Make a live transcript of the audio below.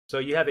So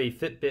you have a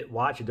Fitbit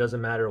watch, it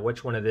doesn't matter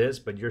which one it is,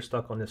 but you're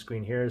stuck on the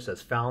screen here. It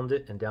says found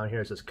it, and down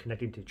here it says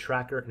connecting to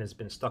tracker, and it's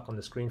been stuck on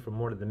the screen for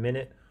more than a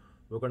minute.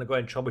 We're gonna go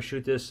ahead and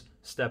troubleshoot this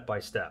step by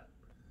step.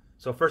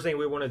 So first thing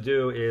we wanna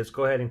do is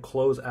go ahead and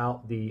close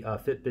out the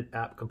Fitbit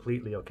app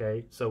completely,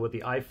 okay? So with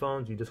the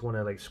iPhones, you just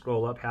wanna like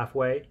scroll up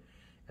halfway,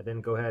 and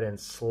then go ahead and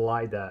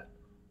slide that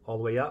all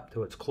the way up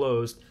till it's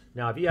closed.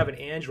 Now if you have an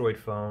Android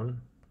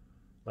phone,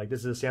 like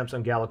this is a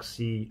Samsung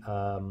Galaxy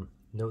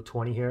Note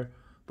 20 here,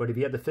 but if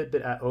you have the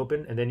Fitbit app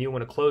open and then you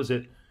want to close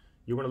it,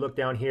 you want to look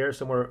down here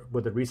somewhere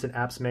where the recent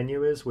apps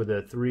menu is, where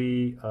the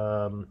three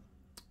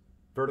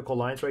vertical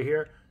lines right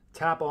here.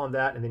 Tap on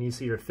that and then you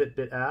see your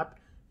Fitbit app.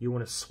 You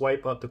want to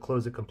swipe up to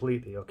close it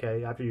completely,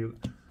 okay? After you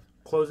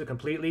close it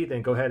completely,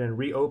 then go ahead and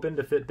reopen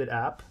the Fitbit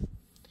app.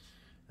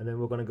 And then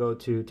we're going to go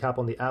to tap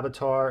on the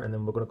avatar, and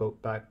then we're going to go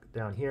back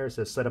down here. It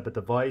says set up a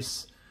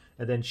device,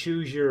 and then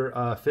choose your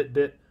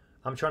Fitbit.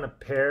 I'm trying to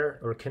pair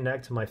or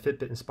connect to my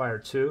Fitbit Inspire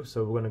 2,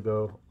 so I'm going to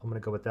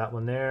go with that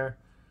one there.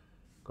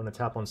 I'm going to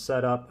tap on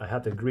setup. I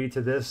have to agree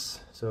to this,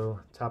 so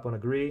tap on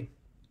agree.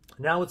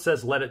 Now it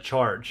says let it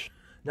charge.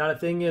 Now the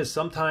thing is,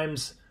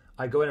 sometimes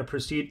I go in and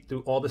proceed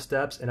through all the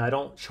steps and I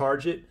don't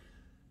charge it.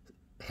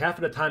 Half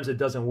of the times it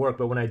doesn't work,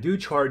 but when I do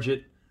charge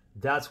it,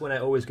 that's when I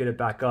always get it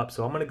back up.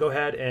 So I'm going to go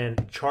ahead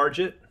and charge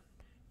it,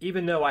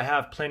 even though I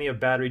have plenty of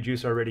battery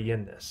juice already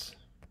in this.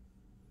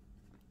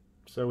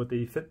 So with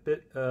the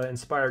Fitbit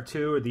Inspire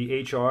 2 or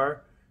the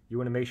HR, you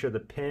want to make sure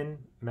the pin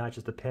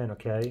matches the pin,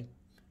 okay?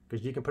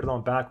 Because you can put it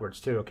on backwards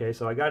too, okay?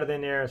 So I got it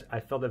in there, I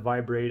felt it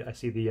vibrate, I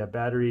see the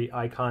battery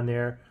icon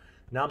there.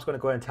 Now I'm just going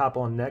to go ahead and tap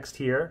on next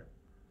here,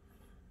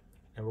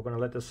 and we're going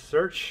to let this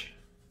search.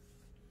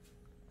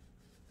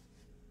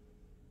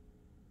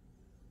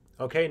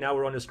 Okay, now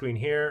we're on the screen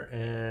here,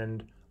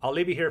 and I'll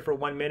leave you here for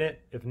 1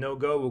 minute. If no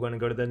go, we're going to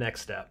go to the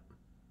next step.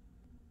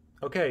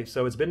 Okay,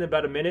 so it's been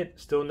about a minute,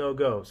 still no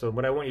go. So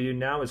what I want you to do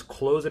now is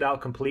close it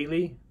out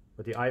completely.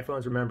 With the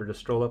iPhones, remember to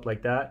scroll up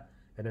like that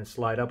and then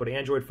slide up. With the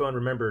Android phone,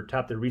 remember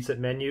tap the reset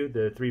menu,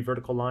 the three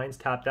vertical lines,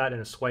 tap that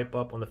and swipe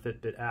up on the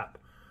Fitbit app.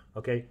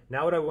 Okay,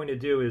 now what I want you to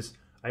do is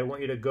I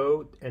want you to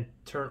go and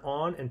turn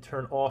on and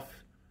turn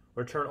off,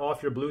 or turn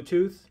off your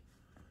Bluetooth,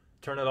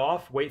 turn it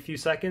off, wait a few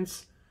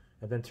seconds,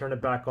 and then turn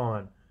it back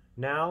on.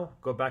 Now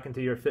go back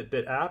into your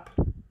Fitbit app.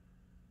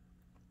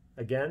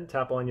 Again,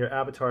 tap on your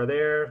avatar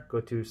there, go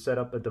to set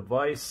up a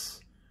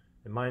device,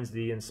 and mine's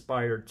the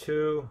Inspire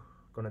 2.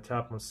 Gonna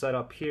tap on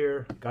setup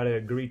here, gotta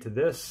agree to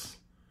this.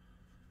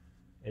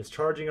 It's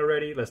charging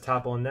already, let's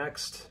tap on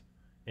next,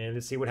 and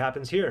let's see what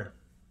happens here.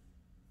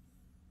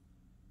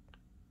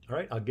 All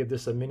right, I'll give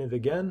this a minute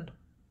again.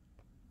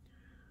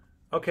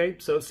 Okay,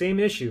 so same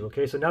issue,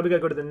 okay, so now we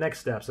gotta go to the next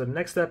step. So the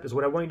next step is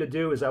what I want you to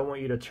do is I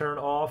want you to turn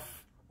off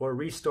or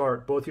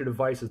restart both your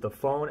devices, the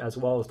phone as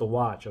well as the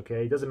watch,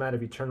 okay? It doesn't matter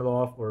if you turn it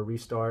off or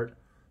restart.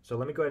 So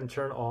let me go ahead and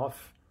turn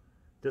off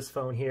this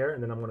phone here,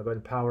 and then I'm gonna go ahead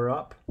and power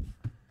up.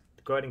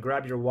 Go ahead and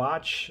grab your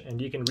watch, and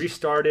you can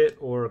restart it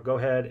or go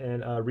ahead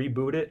and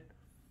reboot it.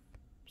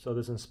 So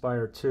this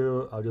Inspire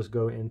 2, I'll just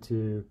go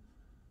into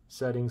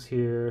settings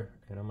here,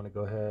 and I'm gonna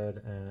go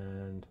ahead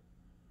and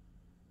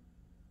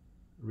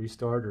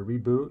restart or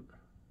reboot.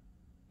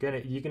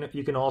 Again,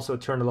 you can also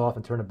turn it off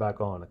and turn it back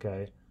on,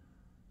 okay?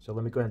 So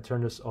let me go ahead and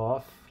turn this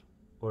off,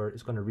 or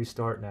it's going to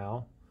restart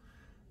now.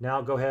 Now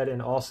go ahead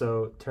and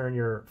also turn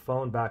your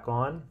phone back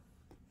on.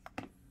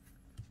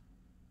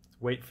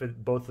 Wait for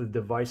both of the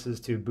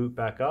devices to boot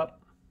back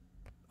up.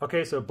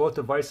 Okay, so both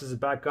devices are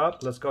back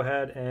up. Let's go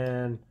ahead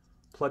and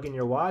plug in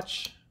your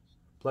watch,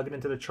 plug it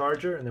into the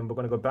charger, and then we're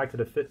going to go back to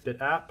the Fitbit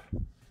app,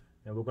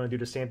 and we're going to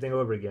do the same thing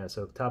over again.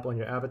 So tap on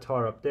your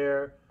avatar up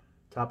there,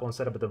 tap on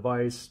set up a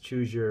device,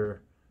 choose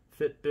your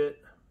Fitbit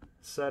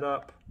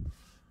setup.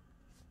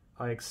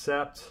 I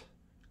accept,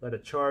 let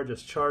it charge,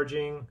 it's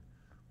charging,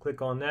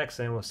 click on next,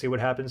 and we'll see what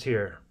happens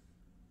here.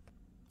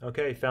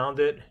 Okay, found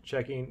it,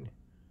 checking,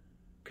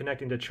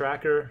 connecting to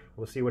tracker,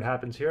 we'll see what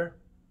happens here.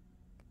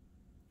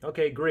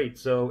 Okay, great,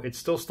 so it's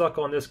still stuck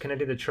on this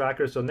connecting to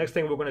tracker, so next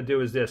thing we're gonna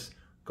do is this.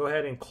 Go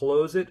ahead and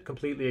close it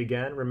completely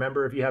again.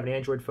 Remember, if you have an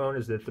Android phone,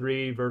 is the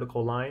three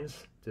vertical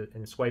lines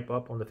and swipe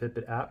up on the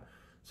Fitbit app.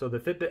 So the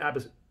Fitbit app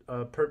is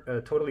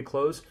totally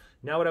closed.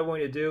 Now what I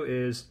want you to do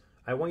is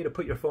I want you to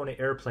put your phone in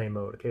airplane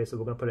mode. Okay, so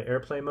we're going to put it in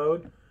airplane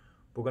mode.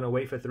 We're going to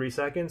wait for 3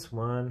 seconds.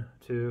 1,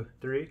 2,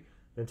 3.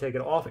 Then take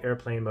it off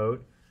airplane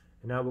mode.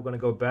 And now we're going to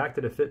go back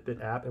to the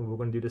Fitbit app, and we're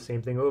going to do the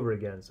same thing over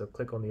again. So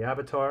click on the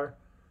avatar,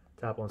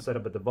 tap on set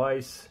up a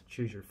device,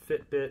 choose your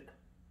Fitbit,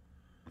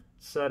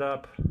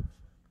 setup.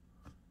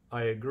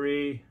 I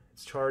agree.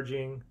 It's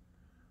charging.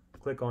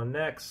 Click on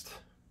next.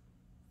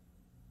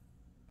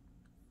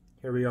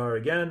 Here we are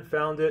again.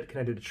 Found it.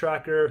 Connected to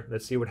tracker.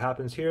 Let's see what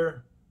happens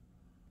here.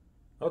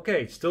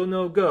 Okay, still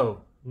no go.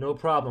 No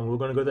problem. We're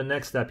going to go to the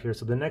next step here.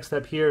 So the next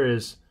step here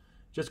is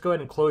just go ahead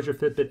and close your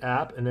Fitbit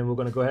app, and then we're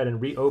going to go ahead and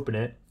reopen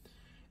it.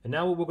 And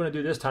now what we're going to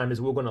do this time is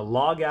we're going to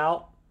log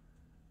out,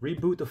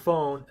 reboot the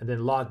phone, and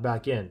then log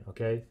back in,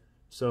 okay?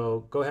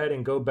 So go ahead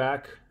and go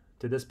back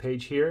to this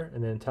page here,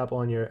 and then tap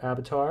on your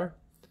avatar.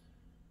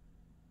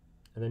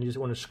 And then you just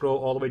want to scroll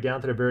all the way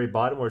down to the very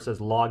bottom where it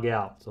says log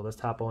out. So let's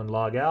tap on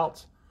log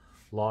out,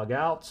 log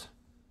out.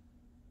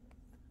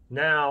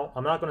 Now,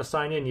 I'm not going to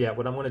sign in yet.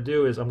 What I'm going to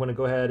do is I'm going to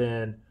go ahead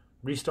and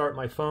restart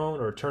my phone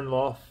or turn it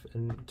off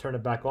and turn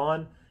it back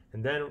on.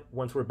 And then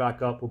once we're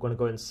back up, we're going to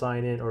go ahead and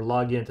sign in or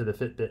log into the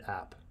Fitbit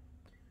app.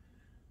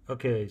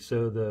 Okay,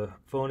 so the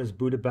phone is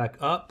booted back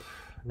up.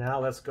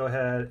 Now let's go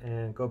ahead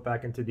and go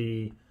back into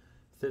the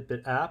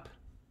Fitbit app.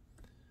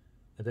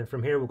 And then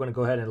from here, we're going to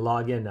go ahead and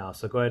log in now.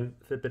 So go ahead,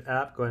 Fitbit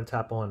app, go ahead and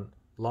tap on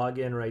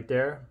login right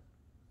there.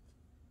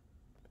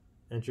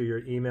 Enter your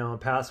email and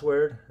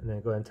password, and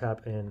then go ahead and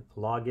tap in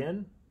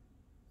login.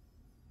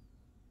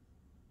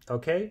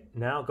 Okay,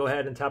 now go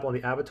ahead and tap on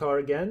the avatar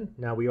again.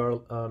 Now we are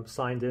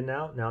signed in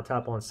now. Now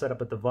tap on set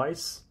up a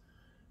device.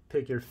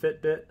 Pick your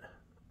Fitbit.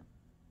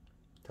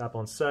 Tap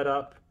on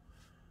setup.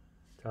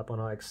 Tap on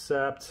I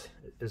accept.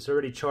 It's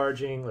already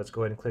charging. Let's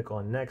go ahead and click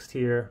on next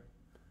here.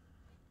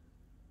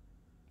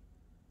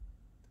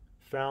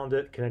 Found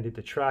it, connected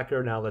to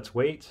tracker. Now let's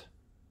wait.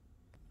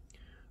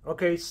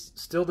 Okay,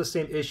 still the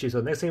same issue. So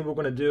the next thing we're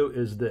going to do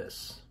is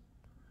this.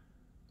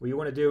 What you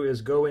want to do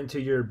is go into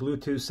your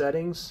Bluetooth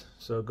settings.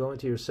 So go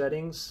into your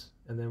settings,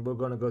 and then we're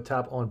going to go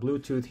tap on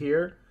Bluetooth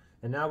here.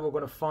 And now we're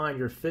going to find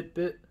your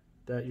Fitbit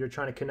that you're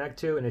trying to connect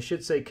to, and it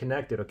should say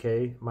connected,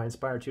 okay? My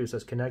Inspire 2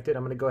 says connected.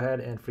 I'm going to go ahead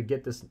and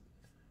forget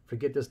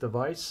this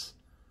device.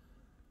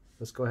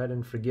 Let's go ahead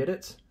and forget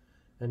it.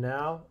 And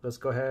now let's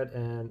go ahead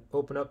and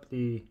open up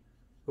the,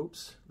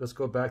 let's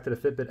go back to the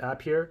Fitbit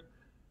app here.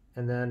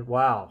 And then,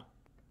 wow,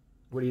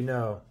 what do you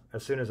know?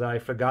 As soon as I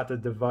forgot the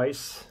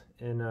device,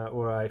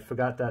 or I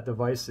forgot that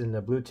device in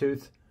the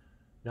Bluetooth,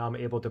 now I'm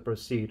able to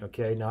proceed.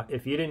 Okay, now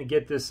if you didn't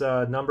get this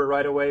number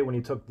right away when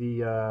you took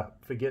the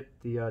forget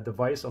the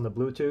device on the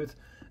Bluetooth,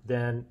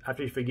 then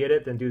after you forget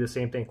it, then do the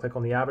same thing. Click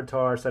on the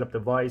avatar, set up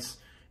device,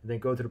 and then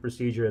go through the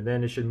procedure, and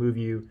then it should move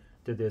you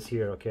to this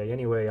here. Okay,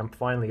 anyway, I'm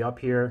finally up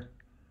here.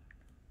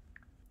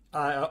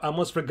 I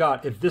almost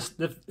forgot, if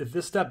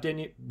this step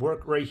didn't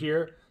work right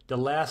here, the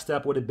last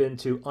step would have been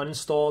to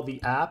uninstall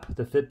the app,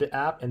 the Fitbit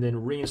app, and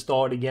then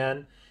reinstall it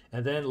again,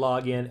 and then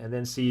log in, and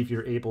then see if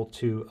you're able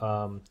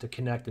to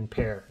connect and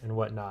pair and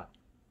whatnot.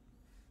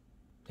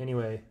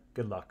 Anyway,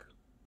 good luck.